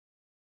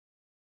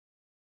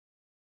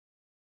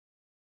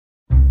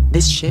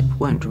this ship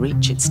won't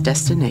reach its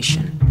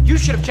destination. You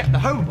should have checked the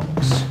home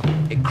box.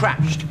 It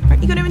crashed.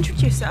 Aren't you going to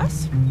introduce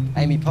us?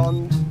 Amy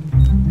Pond,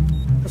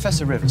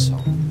 Professor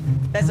Riversong.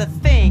 There's a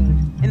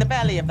thing in the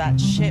belly of that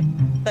ship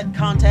that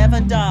can't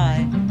ever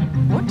die.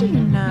 What do you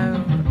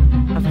know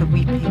of the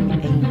weeping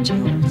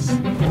angels?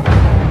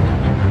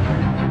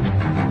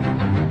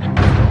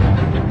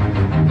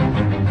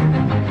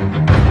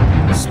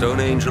 A stone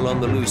angel on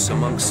the loose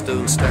amongst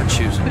stone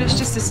statues. But it's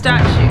just a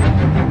statue.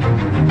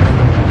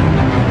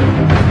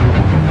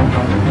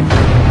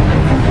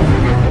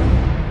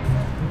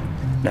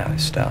 Now it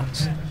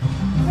starts.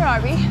 Where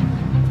are we?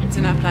 It's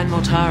an upland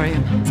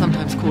mortarium,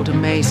 sometimes called a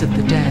maze of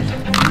the dead.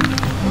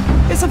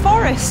 It's a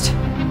forest.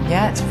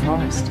 Yeah, it's a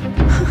forest.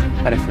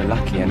 And if we're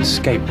lucky, an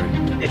escape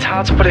route. It's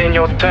hard to put it in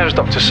your terms,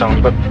 Dr.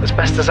 Song, but as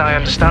best as I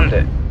understand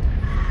it,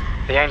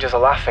 the angels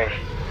are laughing.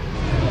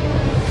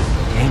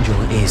 The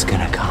angel is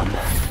gonna come.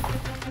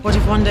 What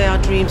if one day our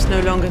dreams no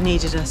longer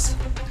needed us?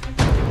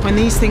 When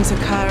these things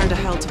occur and are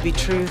held to be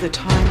true, the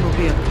time will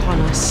be upon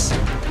us.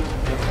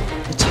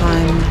 The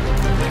time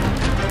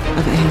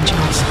of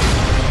angels.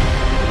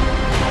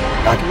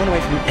 I can run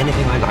away from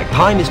anything I like.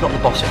 Time is not the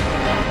boss of me.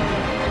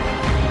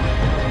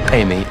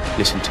 Amy,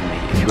 listen to me.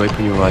 If you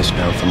open your eyes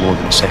now for more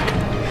than a second,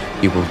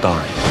 you will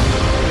die.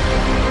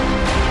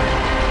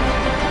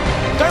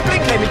 Don't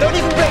blink, Amy. Don't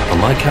even blink. On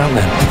my count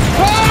then.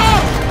 Ah!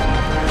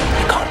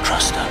 You can't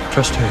trust her.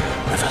 Trust who?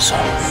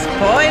 Riversong.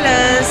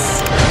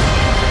 Spoilers!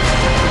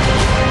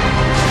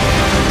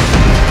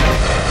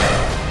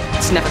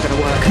 It's never going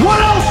to work. What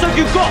else have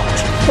you got?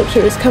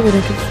 Doctor, it's coming. I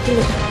can feel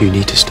it. You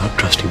need to start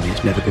trusting me.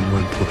 It's never been more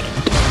important.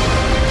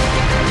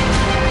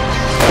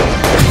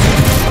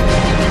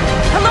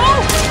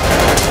 Hello?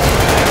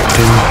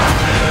 Do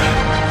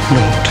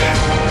not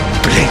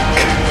blink.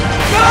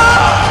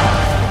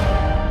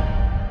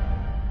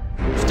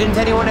 Didn't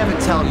anyone ever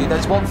tell you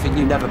there's one thing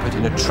you never put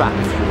in a trap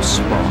if you're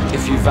smart?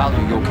 If you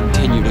value your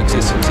continued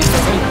existence, if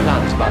there's any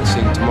plans about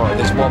seeing tomorrow,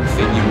 there's one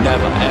thing you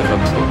never ever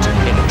put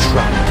in a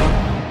trap.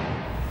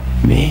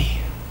 Me?